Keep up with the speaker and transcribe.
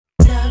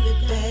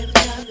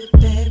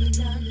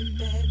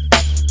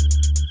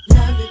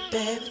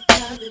baby,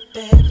 love it,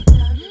 baby,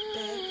 love it,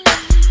 baby,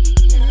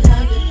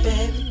 love it,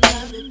 baby,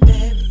 love it,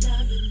 baby,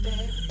 love it,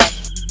 baby,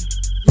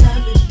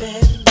 love it,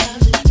 baby,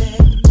 love it,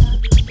 baby,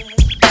 love it,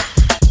 baby.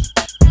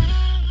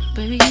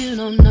 Baby, you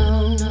don't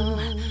know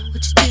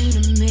what you do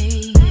to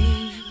me.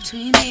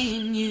 Between me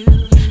and you,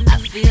 I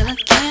feel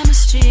like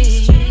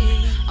chemistry.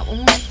 I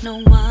won't let no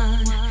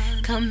one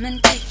come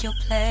and take your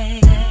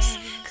place,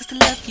 'cause the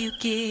love you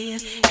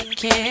give, it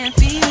can't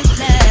be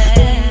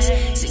replaced.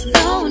 See,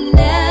 no one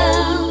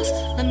else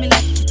love me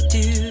like you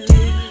do.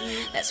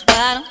 That's why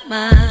I don't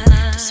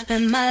mind to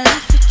spend my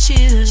life with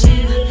you.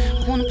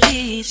 I wanna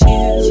please you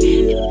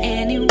in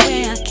any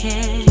way I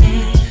can.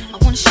 I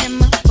wanna share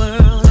my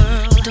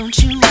world, don't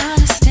you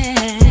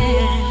understand?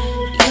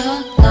 Your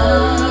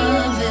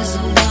love is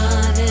a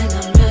one in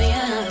a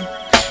million.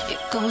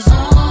 It goes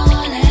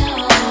on and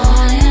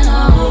on and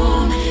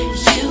on.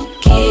 You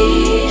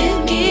give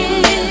me a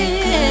really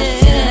good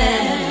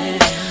feeling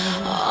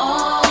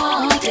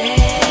all day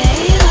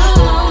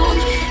long.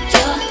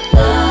 Your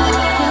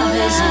love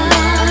is a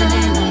one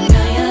in a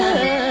million.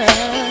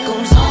 It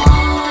goes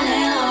on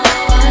and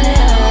on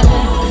and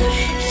on.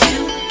 You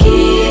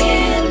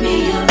give me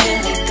a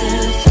really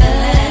good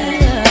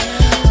feeling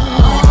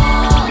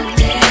all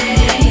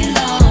day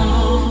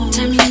long.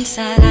 Turn me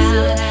inside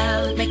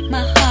out, make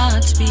my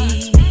heart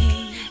speed.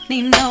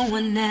 Need no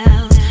one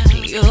else,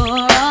 you're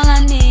all I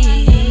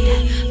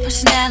need.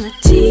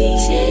 Personality,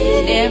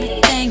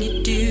 everything you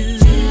do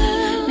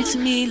makes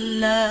me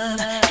love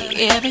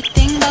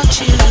everything about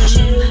you.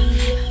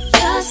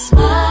 Your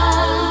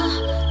smile,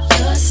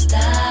 your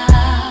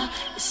style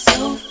is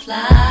so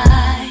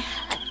fly,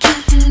 I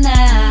can't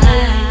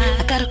deny.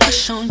 I got a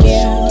crush on you,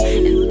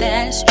 and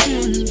that's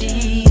true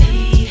indeed.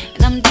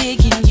 And I'm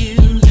digging you,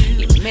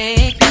 you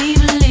make me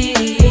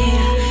believe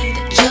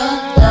that your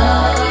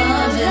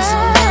love is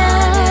a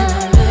one in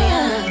a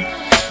million.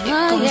 It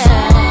goes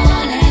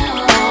on and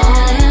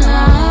on and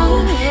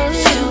on.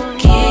 You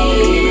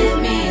give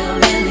me a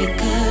really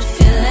good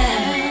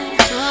feeling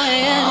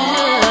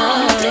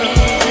all day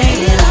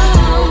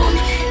long.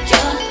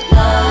 Your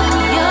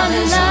love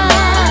is a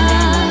one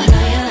in a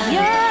million.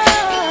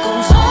 It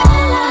goes on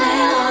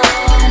and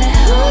on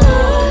and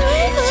on.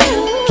 You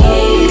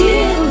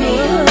give me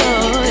a really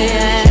good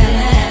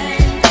feeling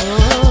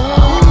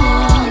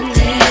all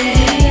day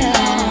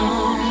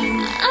long.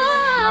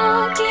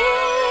 I'll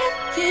give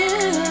you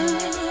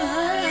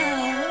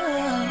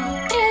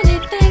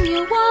anything you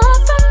want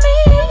from me,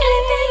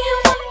 anything you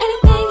want,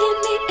 anything you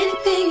need,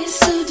 anything you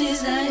so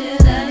desire.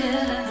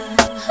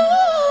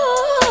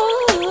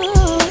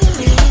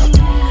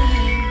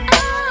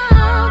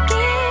 I'll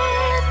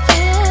give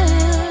you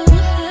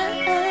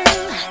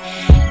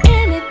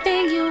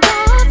anything you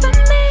want from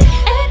me,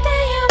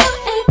 anything you want,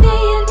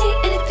 anything you need,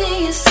 anything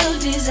you so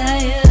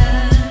desire.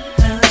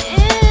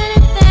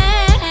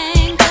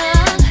 Anything,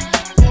 'cause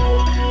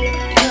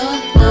your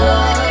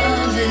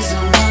love is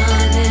a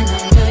one in a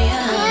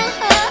million.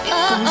 It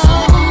goes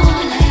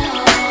on and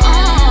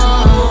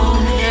on.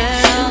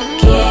 You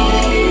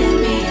give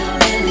me a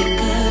really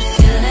good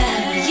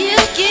feeling. You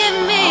give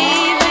me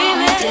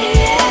all day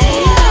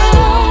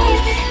long.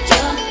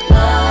 Your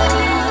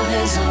love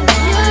is a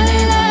one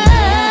in a million.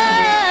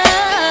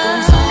 It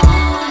goes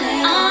on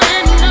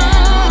and on.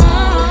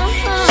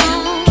 You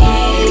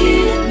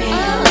give me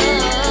a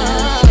really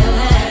good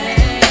feeling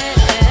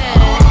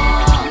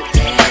all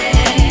day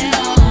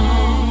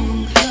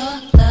long. Your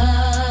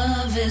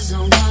love is a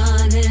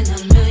one in a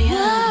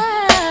million.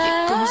 It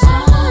goes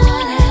on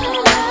and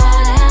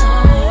on and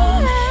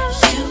on.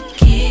 You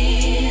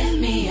give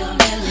me a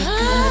really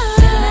good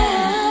feeling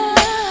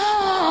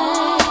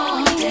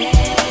all day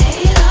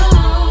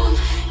long.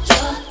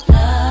 Your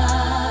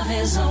love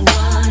is a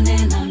one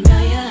in a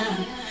million.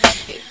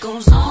 It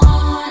goes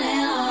on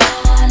and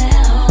on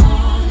and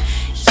on.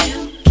 You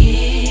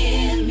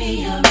give me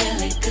a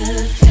really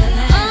good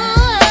feeling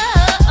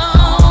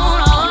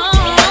all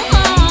day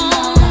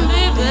long,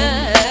 baby.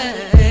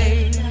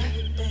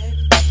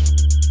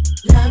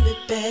 Love it,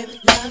 baby,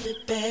 love it,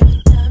 baby,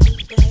 love it,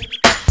 baby,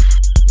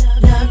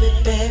 love it,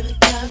 baby,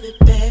 love it,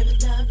 baby,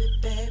 love it,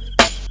 baby,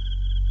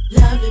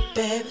 love it,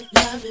 baby,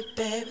 love it,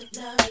 baby,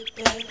 love it,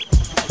 baby.